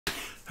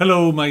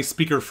Hello, my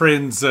speaker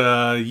friends.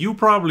 You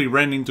probably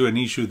ran into an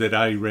issue that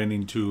I ran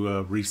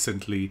into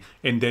recently,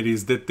 and that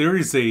is that there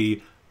is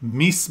a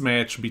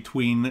mismatch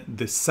between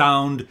the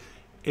sound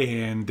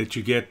and that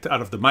you get out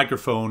of the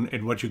microphone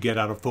and what you get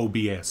out of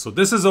OBS. So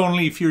this is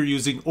only if you're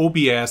using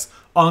OBS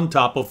on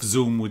top of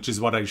Zoom, which is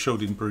what I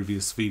showed in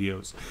previous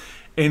videos.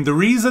 And the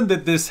reason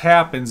that this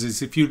happens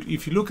is if you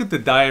look at the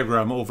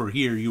diagram over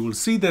here, you will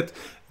see that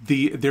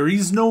there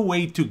is no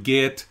way to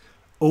get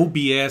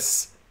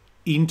OBS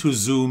into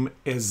Zoom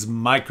as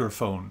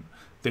microphone.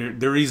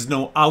 There is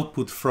no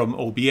output from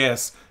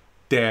OBS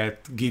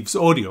that gives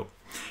audio.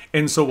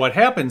 And so what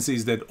happens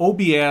is that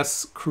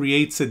OBS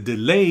creates a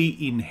delay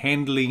in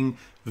handling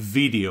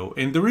video.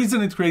 And the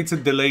reason it creates a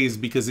delay is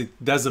because it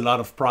does a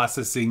lot of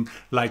processing,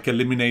 like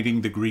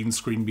eliminating the green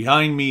screen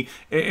behind me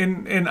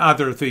and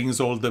other things,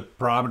 all the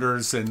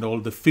parameters and all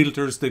the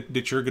filters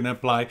that you're going to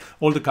apply,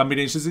 all the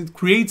combinations. It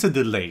creates a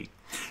delay.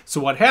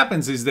 So what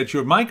happens is that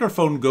your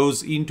microphone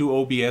goes into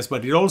OBS,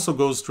 but it also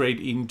goes straight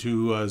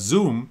into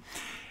Zoom.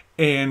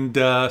 And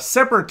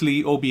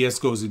separately, OBS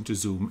goes into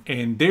Zoom.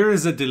 And there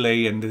is a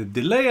delay. And the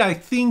delay, I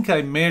think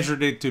I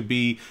measured it to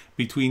be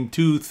between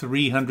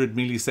 200–300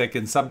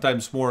 milliseconds,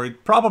 sometimes more.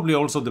 It probably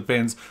also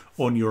depends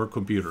on your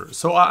computer.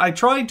 So I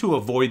try to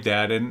avoid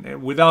that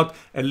and without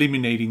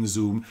eliminating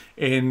Zoom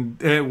and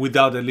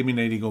without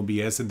eliminating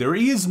OBS. And there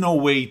is no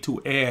way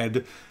to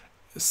add,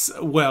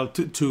 well,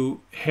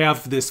 to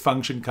have this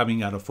function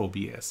coming out of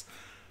OBS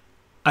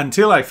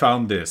until I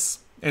found this.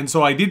 And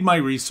so I did my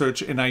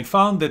research and I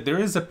found that there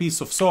is a piece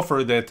of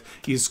software that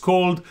is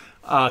called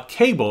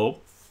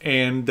Cable,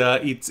 and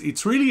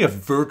it's really a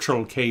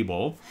virtual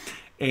cable.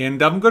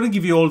 And I'm going to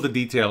give you all the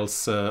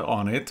details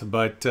on it,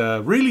 but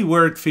really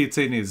where it fits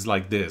in is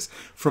like this.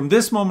 From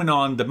this moment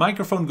on, the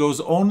microphone goes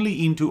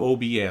only into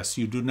OBS.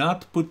 You do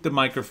not put the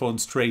microphone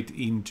straight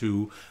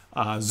into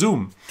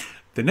Zoom.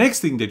 The next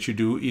thing that you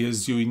do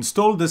is you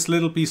install this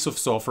little piece of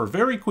software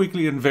very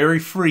quickly and very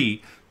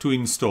free to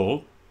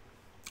install,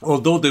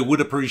 although they would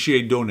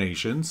appreciate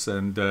donations,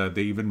 and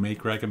they even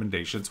make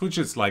recommendations, which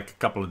is like a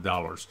couple of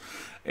dollars.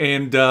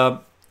 And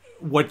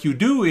what you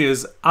do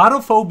is, out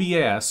of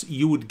OBS,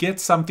 you would get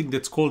something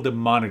that's called a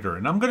monitor.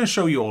 And I'm going to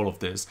show you all of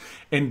this.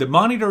 And the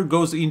monitor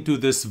goes into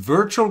this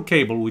virtual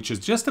cable, which is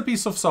just a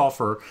piece of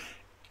software,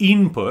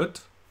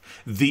 input.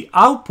 The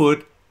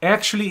output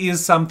actually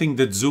is something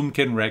that Zoom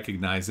can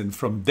recognize. And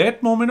from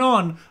that moment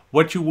on,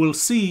 what you will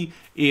see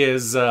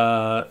is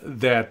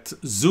that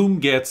Zoom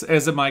gets,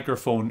 as a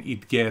microphone,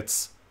 it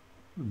gets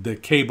the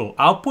cable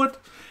output.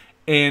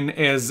 And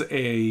as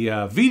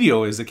a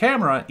video, as a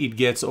camera, it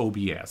gets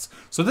OBS.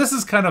 So this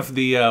is kind of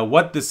the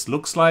what this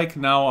looks like.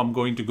 Now I'm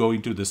going to go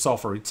into the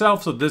software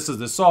itself. So this is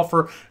the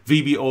software,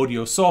 VB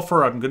Audio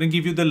software. I'm going to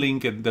give you the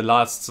link in the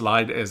last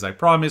slide, as I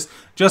promised.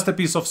 Just a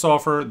piece of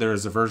software. There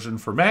is a version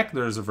for Mac.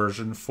 There is a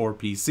version for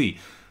PC.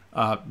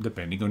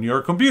 Depending on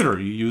your computer,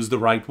 you use the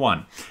right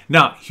one.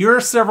 Now, here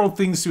are several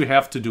things you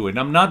have to do. And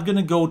I'm not going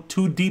to go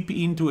too deep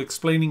into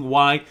explaining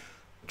why.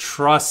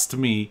 Trust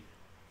me,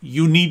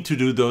 you need to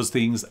do those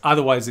things,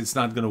 otherwise it's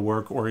not going to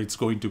work or it's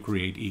going to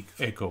create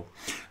echo.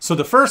 So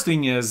the first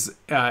thing is,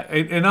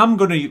 and I'm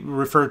going to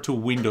refer to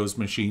Windows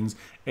machines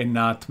and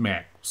not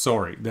Mac.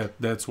 Sorry,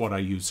 that's what I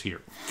use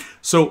here.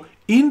 So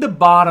in the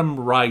bottom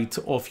right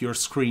of your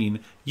screen,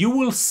 you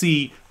will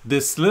see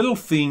this little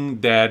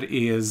thing that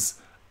is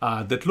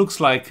that looks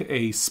like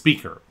a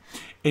speaker.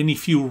 And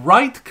if you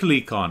right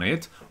click on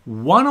it,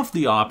 one of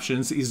the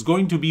options is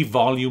going to be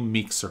volume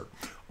mixer.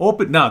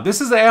 Open, now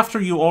this is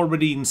after you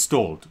already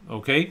installed,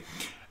 okay?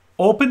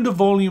 Open the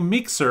volume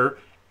mixer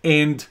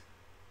and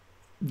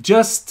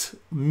just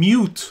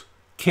mute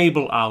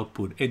cable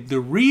output. And the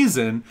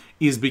reason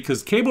is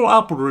because cable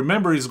output,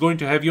 remember, is going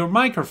to have your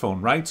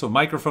microphone, right? So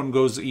microphone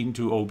goes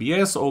into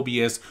OBS,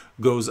 OBS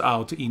goes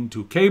out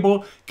into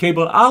cable.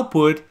 Cable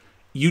output,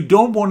 you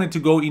don't want it to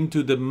go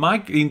into the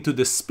mic, into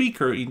the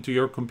speaker, into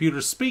your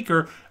computer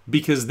speaker,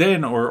 because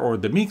then, or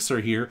the mixer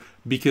here,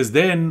 because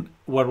then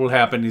what will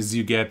happen is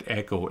you get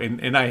echo.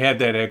 And I had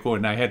that echo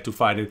and I had to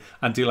fight it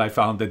until I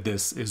found that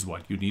this is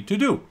what you need to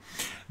do.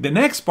 The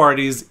next part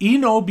is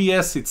in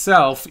OBS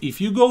itself, if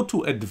you go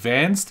to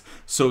Advanced,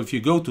 so if you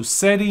go to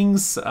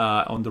Settings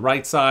on the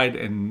right side,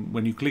 and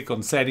when you click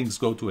on Settings,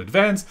 go to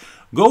Advanced,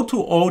 go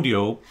to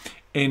Audio.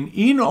 And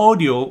in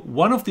audio,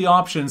 one of the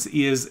options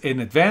is an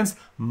advanced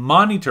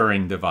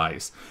monitoring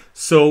device.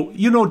 So,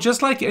 you know,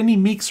 just like any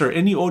mixer,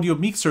 any audio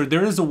mixer,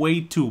 there is a way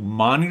to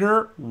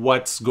monitor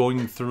what's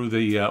going through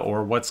the,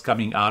 or what's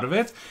coming out of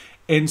it.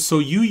 And so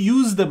you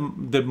use the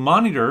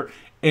monitor,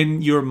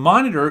 and your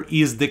monitor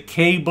is the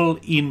cable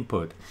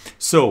input.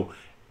 So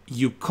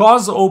you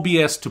cause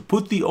OBS to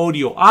put the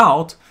audio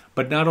out,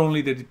 but not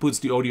only that it puts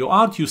the audio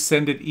out, you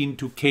send it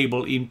into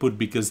cable input,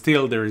 because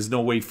still there is no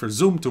way for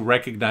Zoom to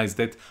recognize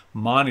that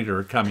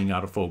monitor coming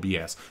out of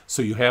OBS.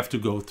 So you have to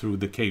go through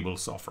the cable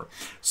software.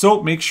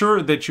 So make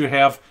sure that you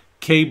have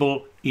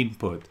cable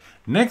input.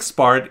 Next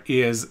part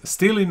is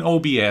still in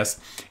OBS.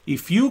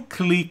 If you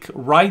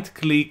right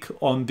click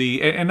on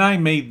the, and I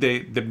made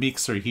the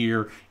mixer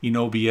here in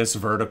OBS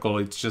Vertical,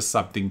 it's just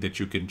something that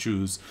you can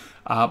choose.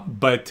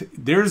 But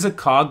there's a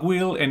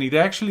cogwheel, and it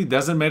actually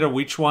doesn't matter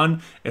which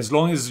one, as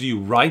long as you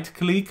right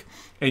click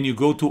and you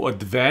go to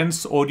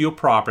Advanced Audio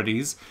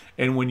Properties.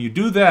 And when you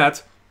do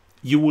that,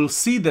 you will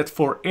see that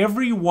for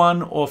every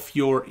one of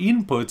your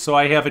inputs, so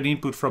I have an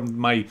input from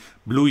my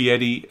Blue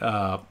Yeti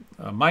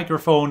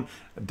microphone,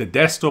 the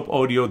desktop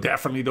audio,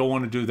 definitely don't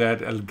want to do that.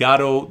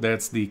 Elgato,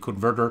 that's the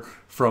converter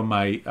from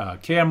my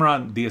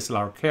camera,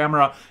 DSLR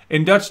camera,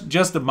 and that's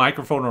just the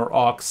microphone or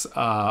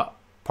aux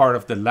part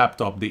of the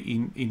laptop,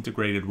 the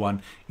integrated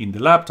one in the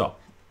laptop.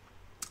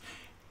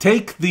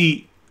 Take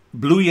the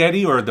Blue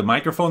Yeti or the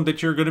microphone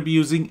that you're going to be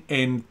using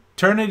and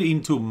turn it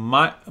into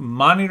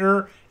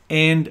monitor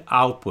and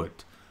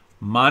output.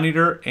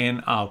 Monitor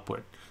and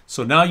output.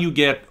 So now you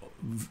get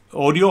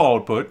audio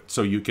output,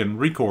 so you can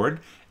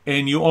record,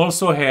 and you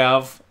also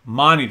have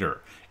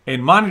monitor.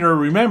 And monitor,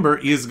 remember,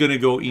 is going to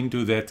go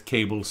into that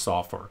cable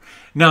software.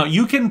 Now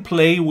you can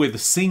play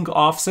with sync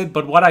offset,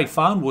 but what I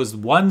found was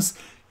once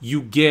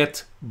you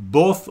get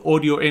both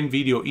audio and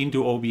video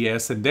into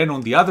OBS, and then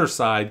on the other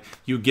side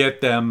you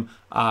get them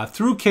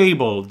through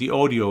cable, the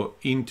audio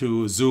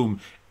into Zoom,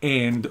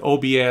 and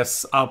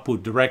OBS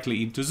output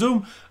directly into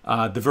Zoom,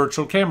 the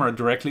virtual camera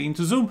directly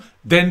into Zoom,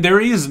 then there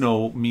is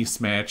no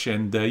mismatch.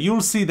 And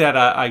you'll see that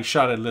I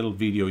shot a little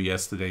video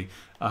yesterday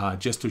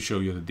just to show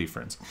you the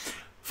difference.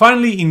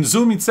 Finally, in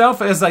Zoom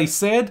itself, as I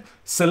said,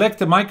 select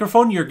the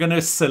microphone. You're going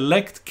to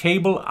select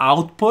cable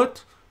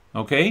output.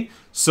 Okay,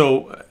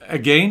 so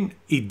again,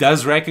 it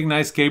does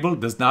recognize cable,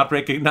 does not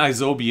recognize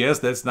OBS.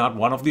 That's not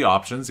one of the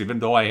options, even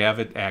though I have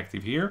it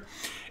active here.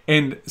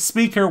 And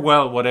speaker,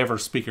 well, whatever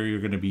speaker you're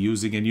going to be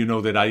using, and you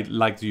know that I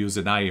like to use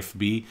an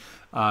IFB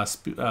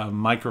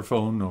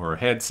microphone or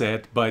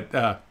headset, but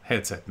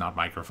headset, not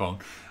microphone.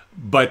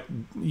 But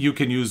you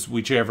can use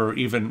whichever.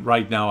 Even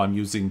right now I'm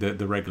using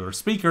the regular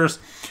speakers.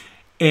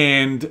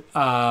 And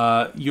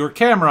your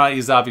camera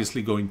is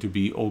obviously going to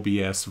be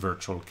OBS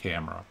Virtual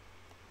Camera.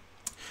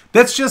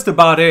 That's just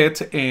about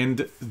it,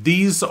 and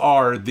these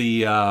are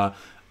the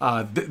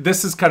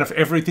this is kind of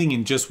everything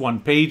in just one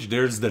page.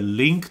 There's the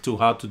link to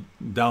how to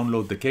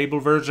download the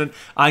cable version.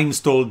 I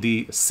installed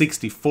the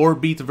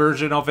 64-bit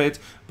version of it,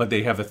 but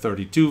they have a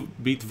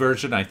 32-bit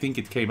version. I think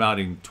it came out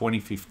in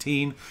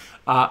 2015.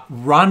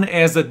 Run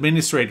as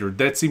administrator.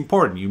 That's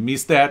important. You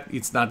miss that,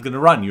 it's not going to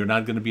run. You're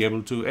not going to be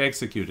able to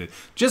execute it.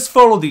 Just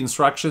follow the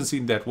instructions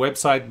in that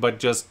website, but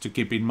just to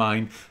keep in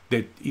mind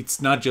that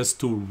it's not just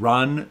to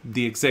run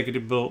the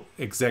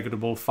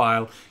executable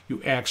file.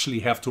 You actually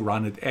have to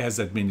run it as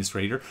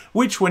administrator,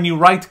 which when you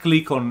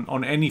right-click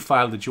on any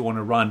file that you want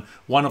to run,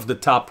 one of the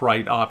top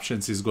right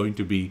options is going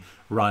to be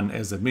run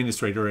as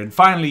administrator. And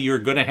finally, you're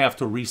going to have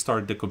to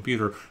restart the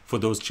computer for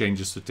those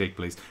changes to take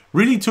place.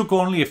 Really took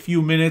only a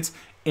few minutes.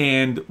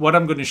 And what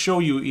I'm going to show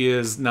you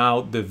is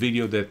now the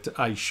video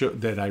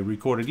that I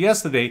recorded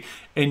yesterday,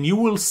 and you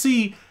will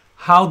see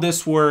how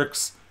this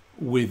works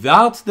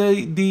without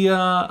the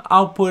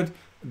output,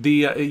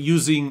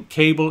 using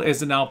cable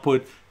as an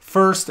output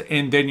first,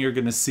 and then you're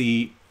going to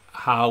see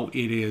how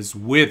it is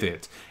with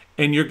it,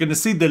 and you're going to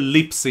see the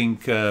lip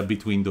sync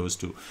between those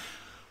two.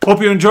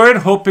 Hope you enjoyed.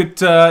 Hope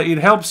it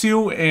helps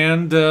you,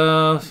 and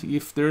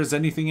if there's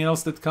anything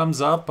else that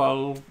comes up,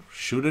 I'll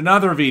shoot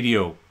another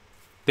video.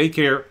 Take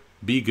care.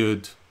 Be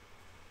good,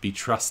 be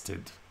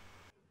trusted.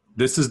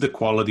 This is the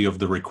quality of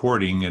the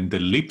recording and the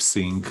lip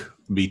sync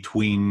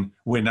between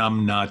when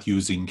I'm not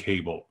using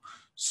cable.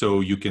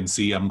 So you can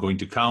see I'm going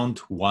to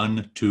count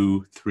 1,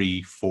 2,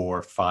 3,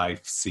 4,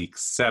 5,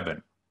 6,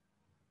 7.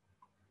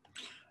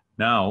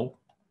 Now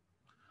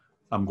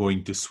I'm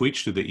going to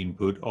switch to the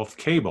input of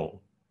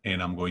cable,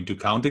 and I'm going to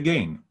count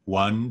again.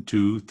 1,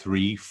 2,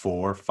 3,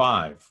 4,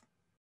 5.